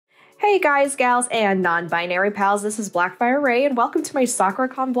Hey guys, gals, and non-binary pals, this is Blackfire Ray, and welcome to my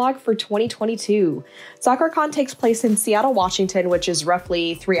Sakuracon vlog for 2022. Sakuracon takes place in Seattle, Washington, which is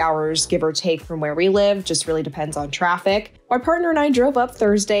roughly 3 hours, give or take, from where we live, just really depends on traffic. My partner and I drove up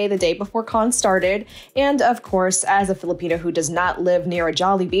Thursday, the day before con started, and of course, as a Filipino who does not live near a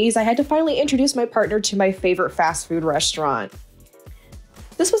Jollibee's, I had to finally introduce my partner to my favorite fast food restaurant.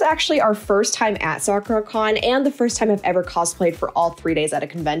 This was actually our first time at Sakuracon and the first time I've ever cosplayed for all 3 days at a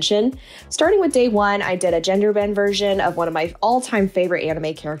convention. Starting with day one, I did a gender bend version of one of my all-time favorite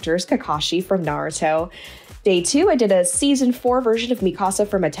anime characters, Kakashi from Naruto. Day two, I did a season 4 version of Mikasa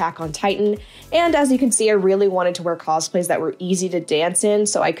from Attack on Titan, and as you can see, I really wanted to wear cosplays that were easy to dance in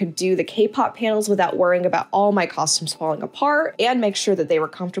so I could do the K-pop panels without worrying about all my costumes falling apart and make sure that they were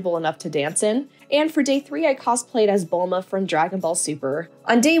comfortable enough to dance in. And for day 3, I cosplayed as Bulma from Dragon Ball Super.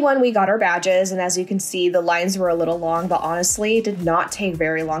 On day 1, we got our badges, and as you can see, the lines were a little long, but honestly, it did not take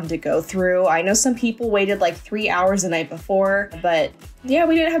very long to go through. I know some people waited like 3 hours the night before, but yeah,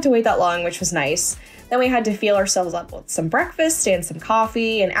 we didn't have to wait that long, which was nice. Then we had to feel ourselves up with some breakfast and some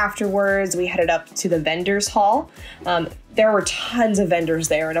coffee, and afterwards we headed up to the vendors hall. There were tons of vendors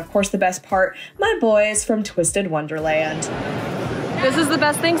there, and of course the best part, my boys from Twisted Wonderland. This is the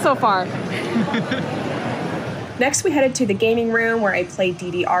best thing so far. Next, we headed to the gaming room where I played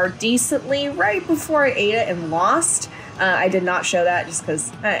DDR decently right before I ate it and lost. I did not show that just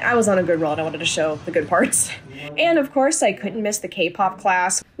because I was on a good roll and I wanted to show the good parts. And of course, I couldn't miss the K-pop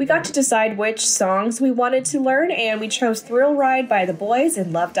class. We got to decide which songs we wanted to learn, and we chose Thrill Ride by the boys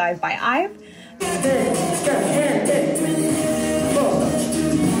and Love Dive by IVE.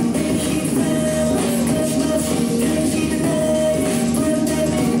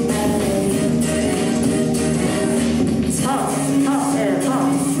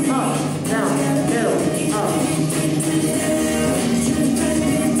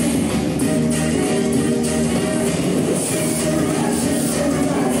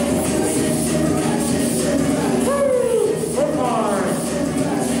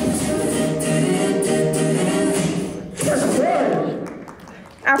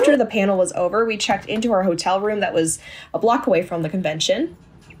 After the panel was over, we checked into our hotel room that was a block away from the convention.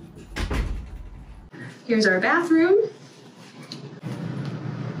 Here's our bathroom.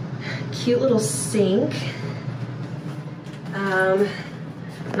 Cute little sink.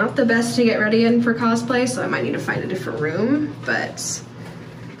 Not the best to get ready in for cosplay, so I might need to find a different room, but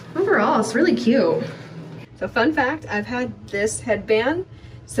overall, it's really cute. So fun fact, I've had this headband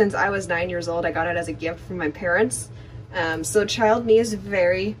since I was 9 years old. I got it as a gift from my parents. So child me is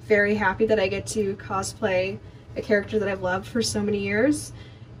very, very happy that I get to cosplay a character that I've loved for so many years.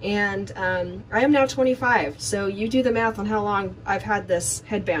 And I am now 25, so you do the math on how long I've had this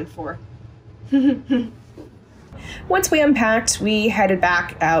headband for. Once we unpacked, we headed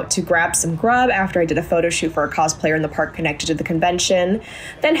back out to grab some grub after I did a photo shoot for a cosplayer in the park connected to the convention.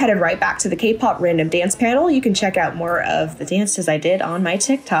 Then headed right back to the K-pop random dance panel. You can check out more of the dances I did on my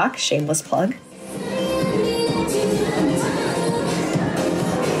TikTok, shameless plug.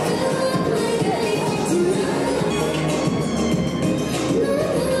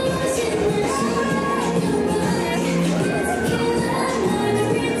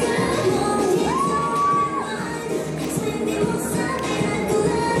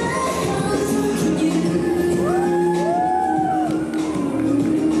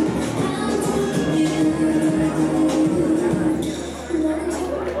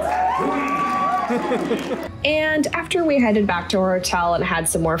 And after we headed back to our hotel and had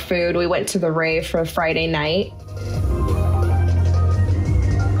some more food, we went to the rave for Friday night.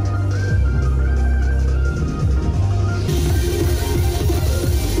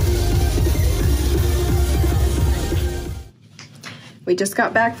 We just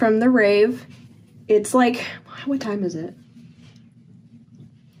got back from the rave. It's like, what time is it?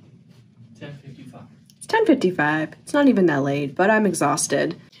 10:55. It's 10:55. It's not even that late, but I'm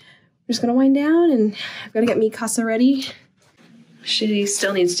exhausted. I'm just gonna wind down and I've gotta get Mikasa ready. She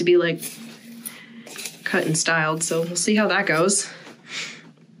still needs to be like cut and styled, so we'll see how that goes.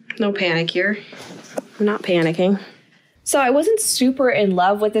 No panic here. I'm not panicking. So I wasn't super in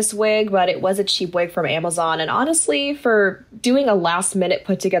love with this wig, but it was a cheap wig from Amazon, and honestly, for doing a last minute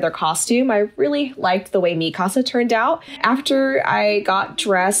put together costume, I really liked the way Mikasa turned out. After I got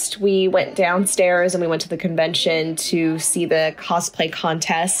dressed, we went downstairs and we went to the convention to see the cosplay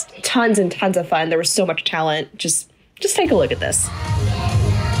contest. Tons and tons of fun. There was so much talent. Just take a look at this.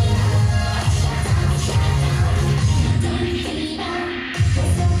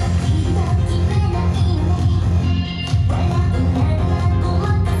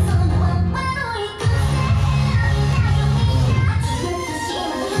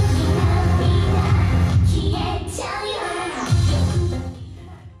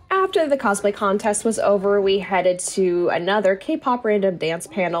 the cosplay contest was over, we headed to another K-pop random dance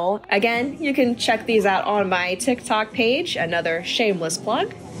panel. Again, you can check these out on my TikTok page, another shameless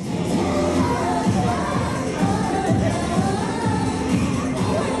plug.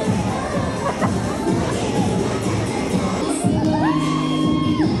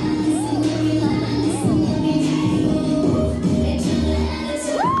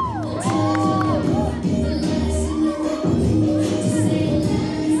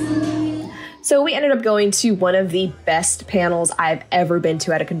 So we ended up going to one of the best panels I've ever been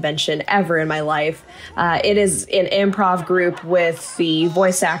to at a convention ever in my life. It is an improv group with the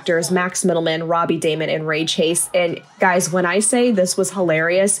voice actors Max Middleman, Robbie Damon, and Ray Chase. And guys, when I say this was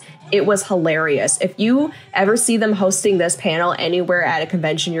hilarious, it was hilarious. If you ever see them hosting this panel anywhere at a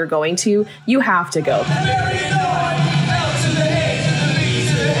convention you're going to, you have to go.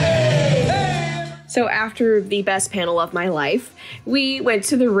 So after the best panel of my life, we went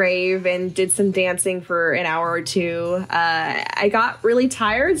to the rave and did some dancing for an hour or two. I got really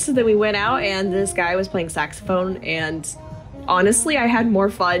tired, so then we went out and this guy was playing saxophone, and honestly, I had more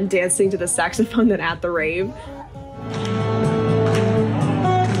fun dancing to the saxophone than at the rave.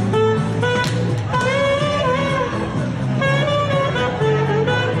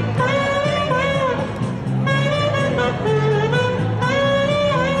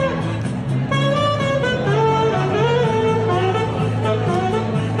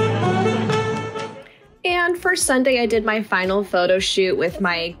 And for Sunday, I did my final photo shoot with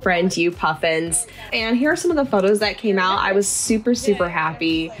my friend You Puffins. And here are some of the photos that came out. I was super, super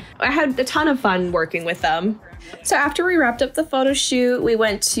happy. I had a ton of fun working with them. So after we wrapped up the photo shoot, we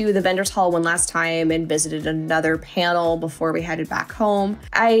went to the vendors hall one last time and visited another panel before we headed back home.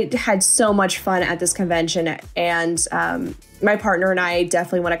 I had so much fun at this convention, and my partner and I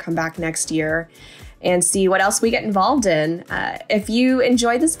definitely want to come back next year and see what else we get involved in. If you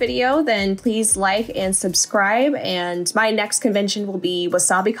enjoyed this video, then please like and subscribe. And my next convention will be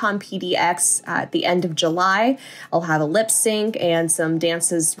Wasabicon PDX at the end of July. I'll have a lip sync and some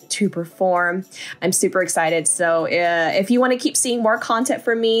dances to perform. I'm super excited. So if you want to keep seeing more content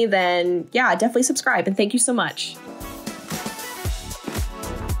from me, then yeah, definitely subscribe. And thank you so much.